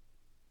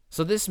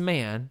 So this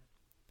man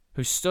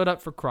who stood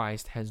up for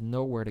Christ has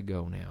nowhere to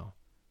go now.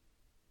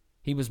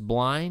 He was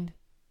blind,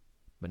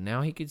 but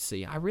now he could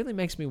see. It really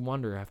makes me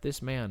wonder if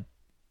this man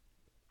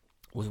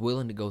was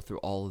willing to go through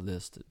all of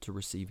this to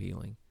receive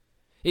healing.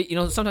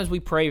 Sometimes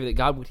we pray that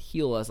God would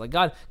heal us. Like,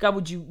 God,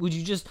 would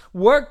you just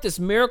work this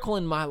miracle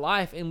in my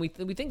life? And we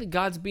think that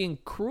God's being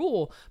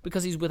cruel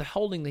because he's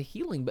withholding the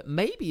healing. But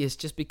maybe it's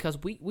just because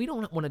we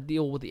don't want to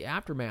deal with the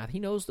aftermath. He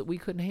knows that we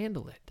couldn't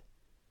handle it.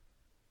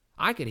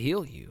 I could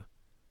heal you,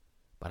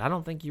 but I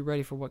don't think you're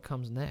ready for what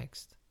comes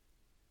next.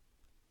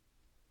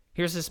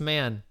 Here's this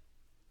man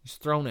who's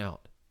thrown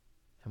out.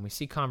 And we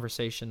see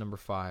conversation number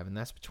 5, and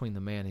that's between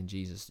the man and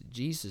Jesus.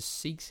 Jesus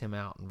seeks him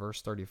out in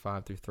verse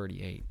 35 through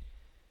 38.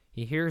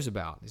 He hears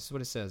about, this is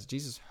what it says,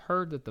 Jesus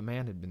heard that the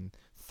man had been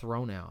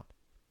thrown out.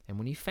 And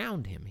when he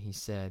found him, he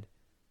said,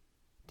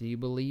 do you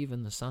believe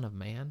in the Son of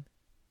Man?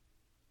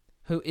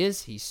 Who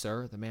is he,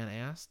 sir? The man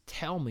asked.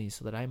 Tell me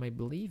so that I may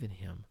believe in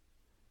him.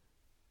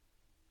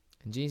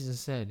 And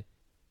Jesus said,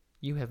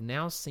 you have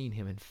now seen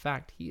him. In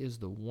fact, he is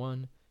the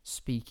one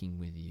speaking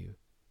with you.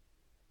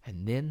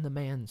 And then the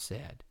man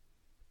said,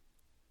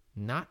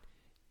 not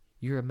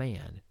you're a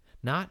man,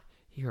 not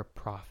you're a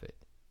prophet.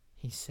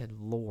 He said,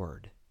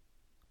 Lord,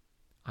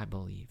 I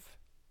believe.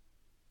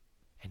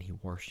 And he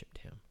worshiped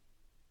him.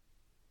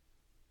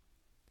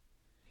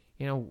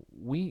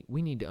 we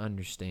need to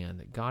understand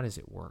that God is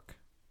at work.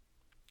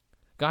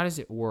 God is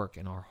at work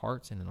in our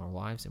hearts and in our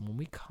lives, and when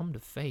we come to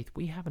faith,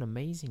 we have an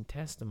amazing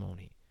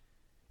testimony.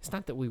 It's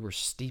not that we were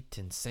steeped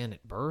in sin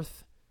at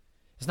birth.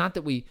 It's not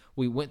that we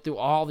went through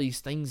all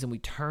these things and we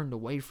turned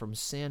away from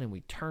sin and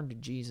we turned to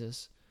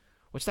Jesus,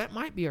 which that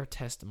might be our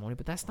testimony,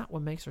 but that's not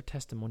what makes our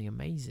testimony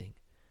amazing.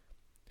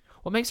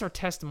 What makes our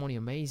testimony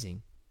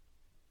amazing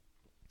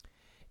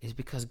is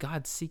because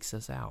God seeks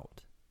us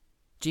out.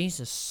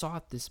 Jesus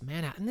sought this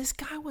man out, and this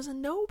guy was a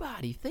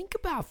nobody. Think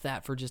about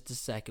that for just a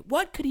second.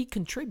 What could he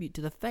contribute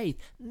to the faith?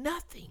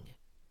 Nothing.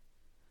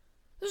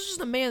 This was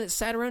just a man that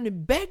sat around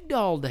and begged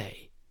all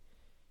day.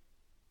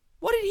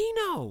 What did he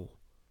know?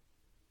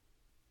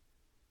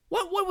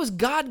 What was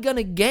God going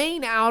to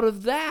gain out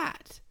of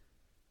that?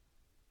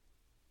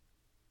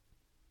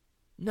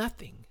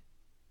 Nothing.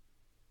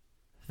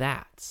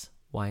 That's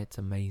why it's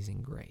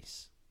amazing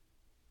grace.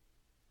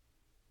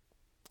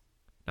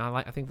 Now,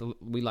 I think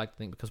we like to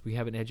think because we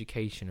have an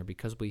education, or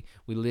because we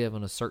live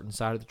on a certain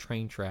side of the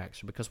train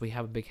tracks, or because we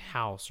have a big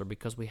house, or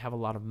because we have a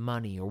lot of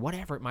money, or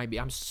whatever it might be,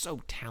 I'm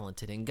so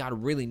talented and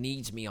God really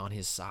needs me on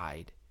his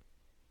side.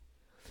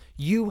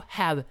 You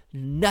have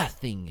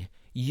nothing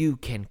you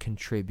can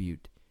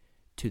contribute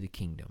to the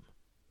kingdom.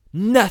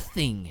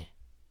 Nothing.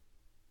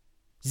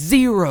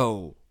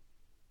 Zero.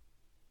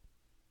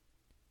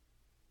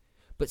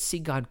 But see,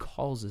 God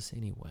calls us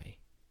anyway.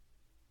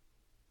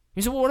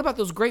 You say, well, what about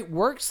those great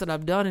works that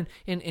I've done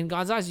in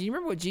God's eyes? Do you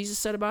remember what Jesus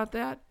said about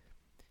that?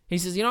 He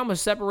says, I'm going to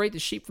separate the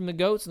sheep from the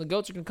goats, and the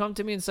goats are going to come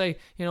to me and say,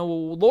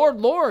 well,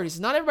 Lord, Lord. He says,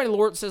 not everybody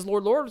Lord says,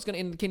 Lord, Lord, is going to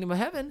enter the kingdom of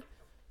heaven.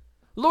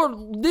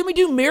 Lord, didn't we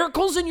do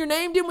miracles in your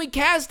name? Didn't we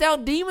cast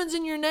out demons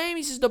in your name?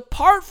 He says,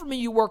 depart from me,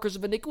 you workers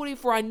of iniquity,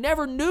 for I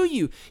never knew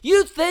you.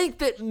 You think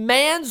that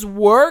man's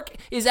work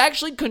is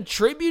actually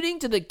contributing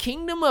to the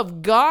kingdom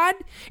of God?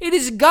 It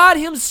is God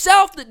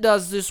himself that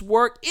does this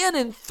work in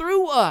and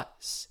through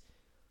us.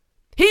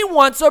 He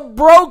wants a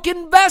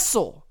broken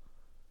vessel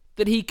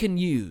that he can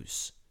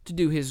use to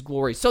do his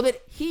glory, so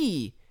that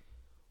he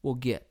will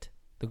get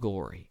the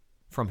glory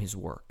from his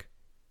work.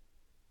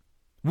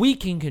 We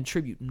can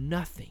contribute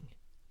nothing.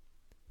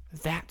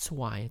 That's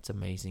why it's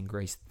amazing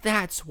grace.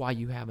 That's why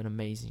you have an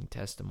amazing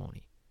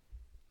testimony.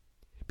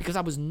 Because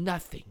I was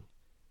nothing.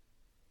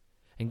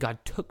 And God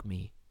took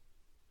me,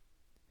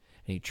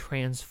 and he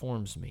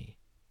transforms me,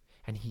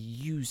 and he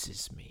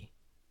uses me.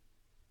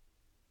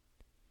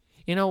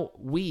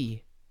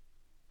 We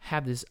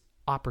have this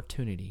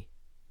opportunity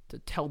to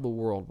tell the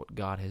world what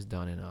God has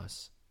done in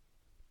us.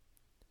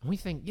 And we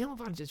think,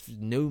 if I just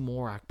knew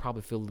more, I'd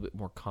probably feel a little bit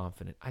more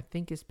confident. I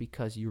think it's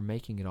because you're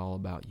making it all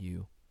about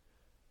you.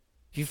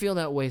 If you feel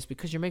that way, it's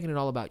because you're making it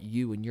all about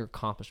you and your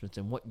accomplishments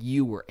and what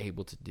you were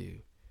able to do.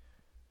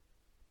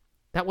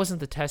 That wasn't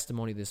the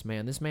testimony of this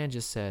man. This man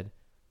just said,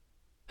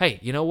 hey,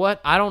 you know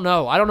what? I don't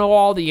know. I don't know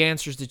all the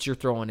answers that you're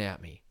throwing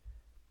at me.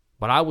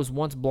 But I was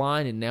once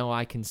blind and now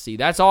I can see.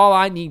 That's all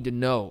I need to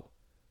know.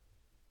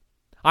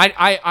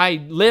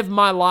 I lived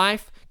my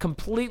life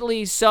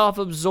completely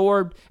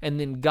self-absorbed, and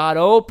then God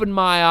opened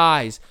my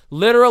eyes.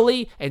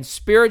 Literally and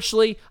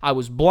spiritually, I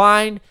was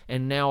blind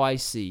and now I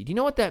see. Do you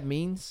know what that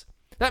means?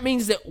 That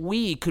means that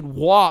we could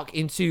walk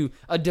into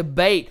a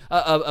debate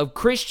of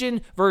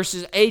Christian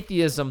versus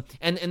atheism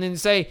and then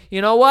say,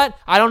 you know what?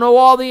 I don't know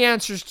all the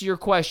answers to your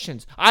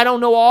questions. I don't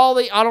know all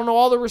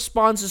the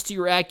responses to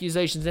your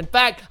accusations. In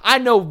fact, I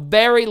know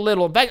very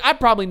little. In fact, I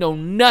probably know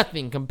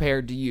nothing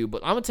compared to you.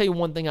 But I'm going to tell you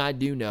one thing I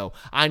do know.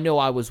 I know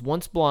I was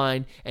once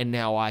blind and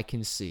now I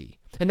can see.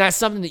 And that's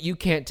something that you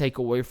can't take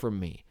away from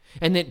me.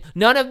 And that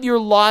none of your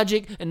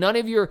logic and none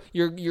of your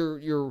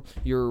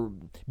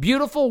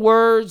beautiful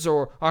words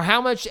or how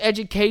much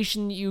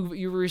education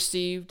you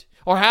received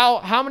or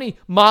how many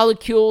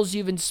molecules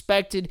you've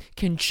inspected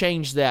can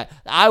change that.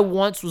 I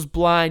once was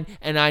blind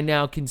and I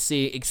now can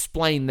see.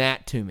 Explain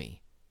that to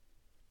me.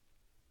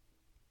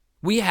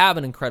 We have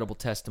an incredible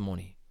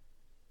testimony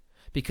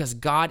because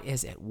God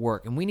is at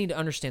work. And we need to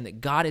understand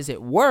that God is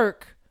at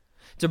work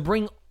to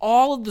bring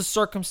all of the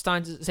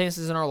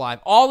circumstances in our life,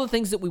 all the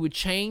things that we would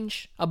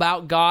change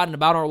about God and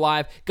about our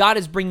life, God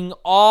is bringing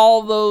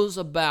all those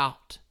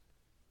about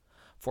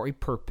for a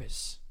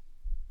purpose.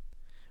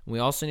 We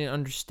also need to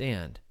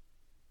understand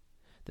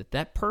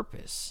that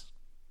purpose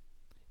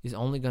is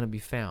only going to be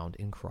found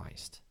in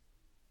Christ.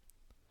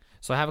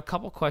 So I have a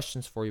couple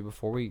questions for you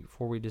before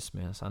we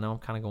dismiss. I know I'm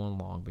kind of going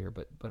long here,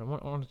 but I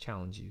want to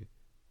challenge you.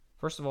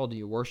 First of all, do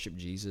you worship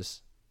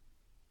Jesus?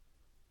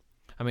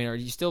 I mean, are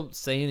you still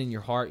saying in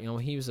your heart,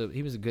 he was a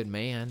good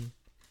man?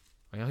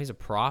 He's a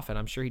prophet.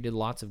 I'm sure he did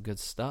lots of good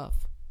stuff.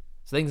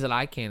 It's things that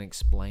I can't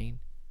explain.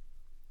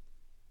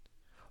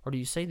 Or do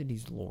you say that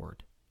he's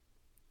Lord?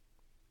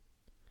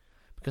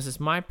 Because it's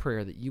my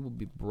prayer that you will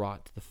be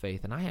brought to the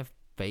faith, and I have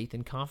faith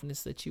and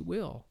confidence that you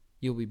will.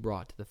 You'll be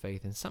brought to the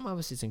faith. And some of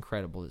us, it's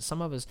incredible.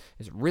 Some of us,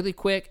 it's really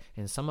quick,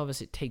 and some of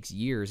us, it takes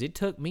years. It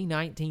took me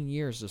 19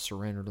 years to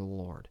surrender to the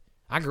Lord.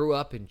 I grew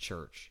up in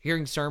church,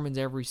 hearing sermons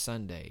every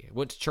Sunday. I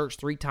went to church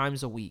 3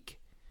 times a week.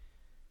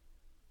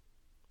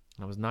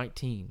 I was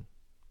 19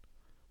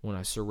 when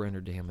I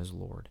surrendered to Him as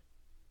Lord.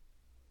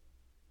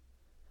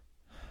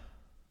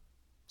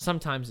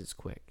 Sometimes it's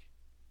quick.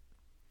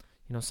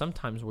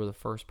 Sometimes we're the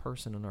first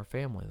person in our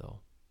family, though.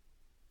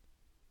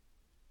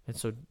 And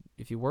so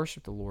if you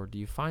worship the Lord, do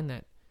you find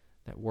that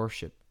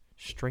worship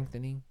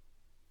strengthening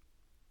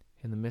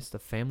in the midst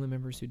of family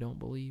members who don't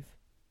believe?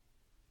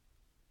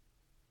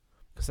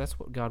 Because that's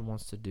what God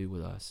wants to do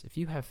with us. If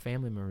you have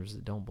family members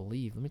that don't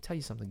believe, let me tell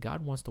you something.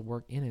 God wants to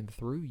work in and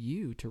through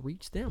you to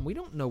reach them. We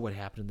don't know what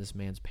happened to this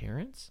man's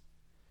parents.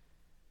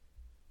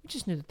 We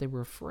just knew that they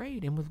were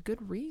afraid, and with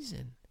good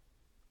reason.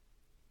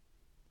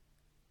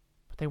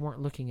 But they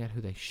weren't looking at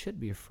who they should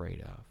be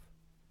afraid of.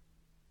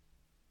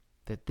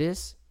 That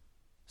this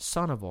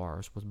son of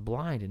ours was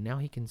blind, and now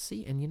he can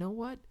see. And you know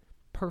what?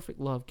 Perfect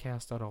love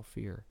casts out all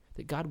fear.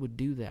 That God would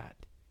do that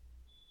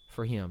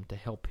for him to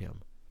help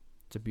him.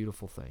 It's a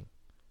beautiful thing.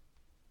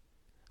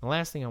 The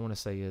last thing I want to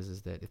say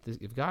is that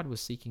if God was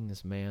seeking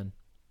this man,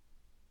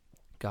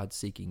 God's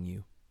seeking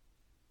you.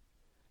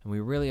 And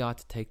we really ought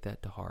to take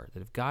that to heart,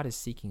 that if God is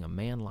seeking a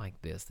man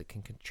like this that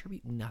can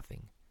contribute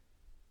nothing,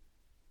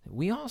 that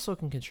we also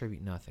can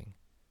contribute nothing.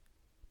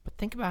 But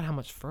think about how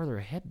much further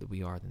ahead that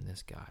we are than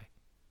this guy.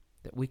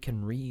 That we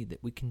can read,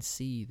 that we can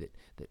see,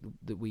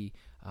 that we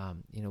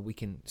we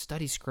can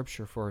study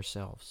Scripture for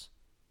ourselves.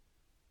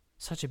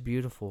 Such a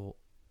beautiful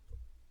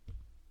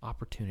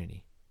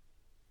opportunity.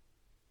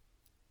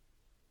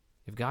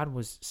 If God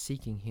was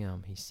seeking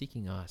him, He's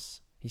seeking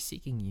us. He's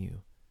seeking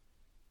you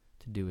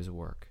to do His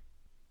work.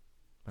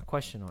 My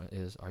question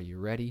is, are you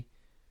ready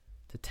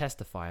to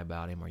testify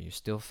about Him? Or are you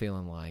still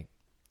feeling like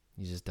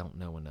you just don't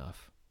know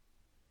enough?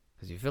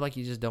 Because if you feel like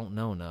you just don't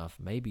know enough,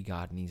 maybe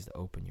God needs to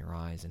open your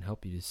eyes and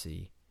help you to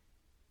see.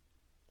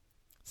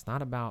 It's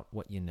not about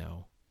what you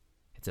know.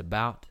 It's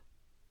about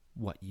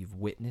what you've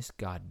witnessed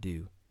God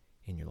do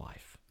in your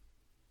life.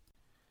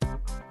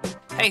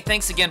 Hey,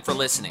 thanks again for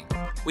listening.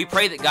 We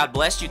pray that God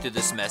blessed you through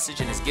this message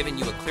and has given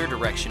you a clear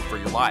direction for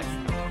your life.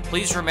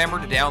 Please remember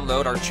to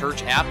download our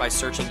church app by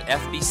searching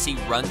FBC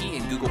Runge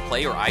in Google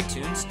Play or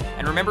iTunes,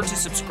 and remember to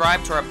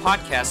subscribe to our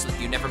podcast so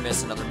that you never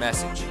miss another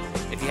message.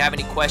 If you have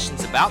any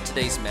questions about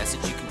today's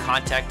message, you can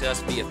contact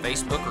us via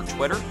Facebook or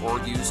Twitter or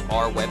use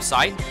our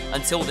website.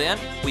 Until then,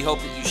 we hope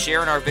that you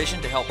share in our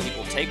vision to help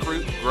people take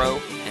root, grow,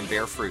 and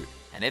bear fruit.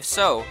 And if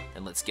so,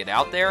 then let's get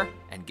out there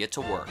and get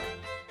to work.